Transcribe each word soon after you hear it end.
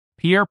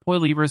Pierre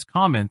Poilievre's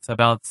comments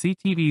about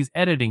CTV's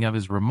editing of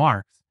his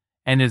remarks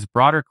and his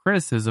broader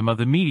criticism of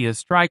the media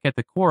strike at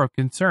the core of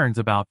concerns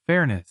about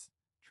fairness,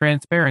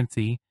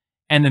 transparency,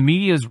 and the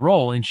media's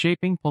role in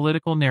shaping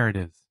political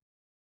narratives.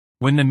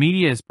 When the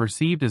media is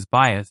perceived as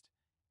biased,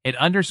 it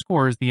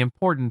underscores the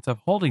importance of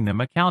holding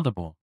them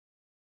accountable.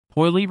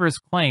 Poilievre's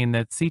claim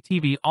that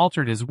CTV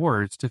altered his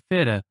words to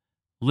fit a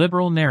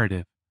liberal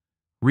narrative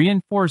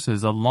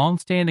reinforces a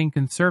long-standing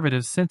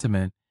conservative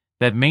sentiment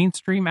that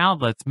mainstream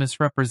outlets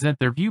misrepresent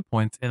their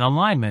viewpoints in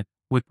alignment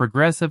with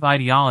progressive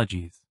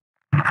ideologies.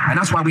 And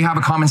that's why we have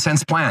a common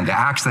sense plan to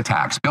axe the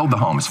tax, build the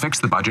homes, fix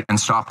the budget, and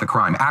stop the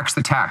crime. Axe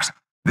the tax.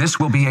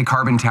 This will be a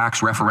carbon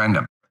tax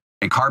referendum,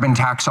 a carbon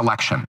tax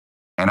election.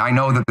 And I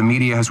know that the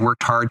media has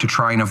worked hard to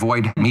try and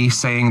avoid me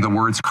saying the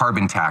words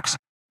carbon tax,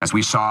 as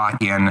we saw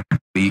in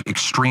the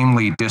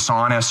extremely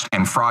dishonest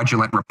and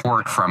fraudulent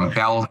report from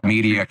Bell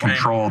Media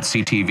controlled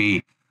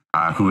CTV,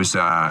 who's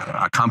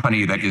a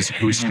company that is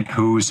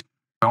whose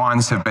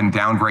bonds have been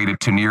downgraded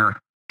to near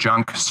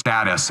junk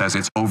status as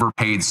its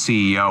overpaid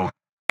CEO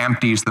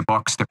empties the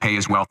books to pay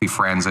his wealthy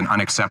friends an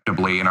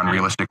unacceptably and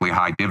unrealistically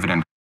high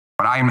dividend.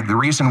 But the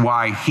reason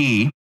why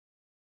he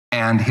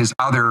and his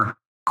other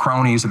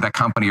cronies of that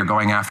company are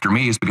going after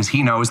me is because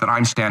he knows that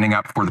I'm standing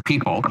up for the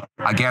people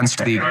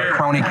against the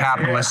crony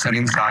capitalists and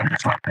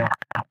insiders.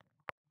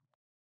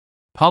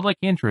 Public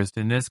interest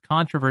in this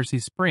controversy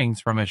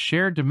springs from a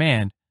shared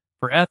demand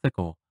for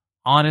ethical,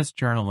 honest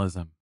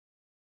journalism.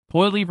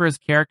 Poilievre's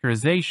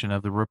characterization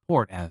of the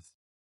report as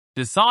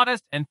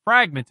dishonest and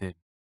fragmented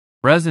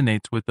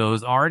resonates with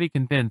those already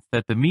convinced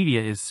that the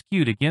media is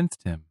skewed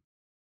against him.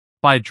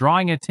 By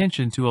drawing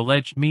attention to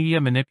alleged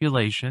media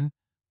manipulation,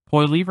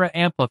 Poilievre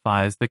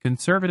amplifies the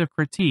conservative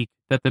critique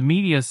that the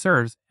media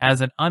serves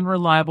as an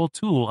unreliable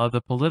tool of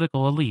the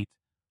political elite,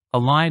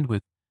 aligned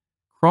with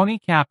crony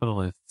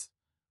capitalists,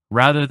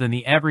 rather than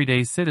the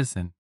everyday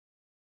citizen.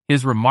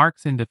 His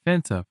remarks in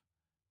defense of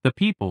the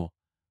people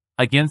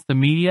against the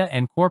media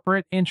and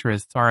corporate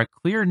interests are a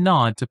clear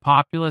nod to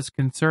populist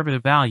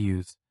conservative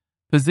values,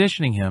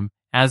 positioning him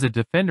as a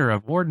defender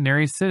of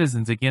ordinary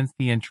citizens against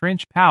the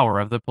entrenched power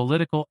of the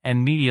political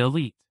and media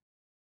elite.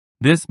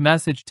 This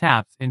message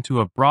taps into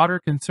a broader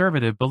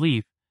conservative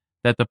belief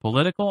that the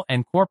political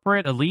and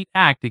corporate elite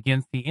act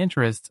against the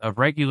interests of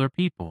regular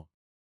people.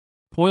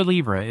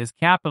 Poilievre is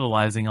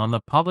capitalizing on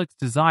the public's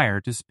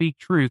desire to speak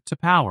truth to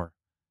power,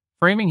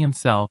 framing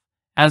himself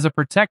as a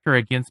protector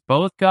against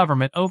both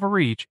government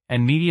overreach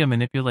and media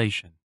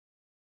manipulation.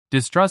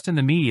 Distrust in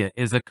the media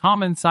is a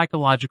common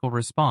psychological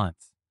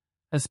response,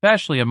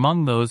 especially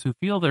among those who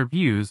feel their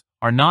views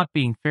are not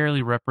being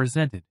fairly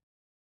represented.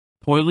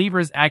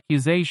 Poilievre's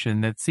accusation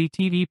that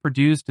CTV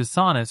produced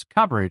dishonest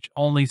coverage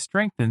only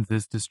strengthens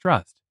this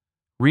distrust,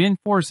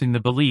 reinforcing the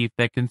belief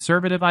that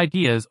conservative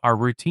ideas are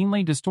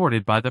routinely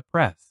distorted by the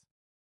press.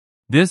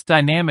 This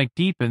dynamic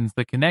deepens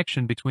the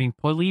connection between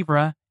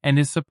Poilievre and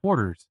his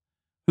supporters,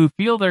 who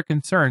feel their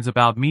concerns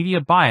about media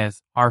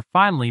bias are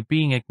finally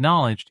being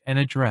acknowledged and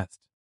addressed.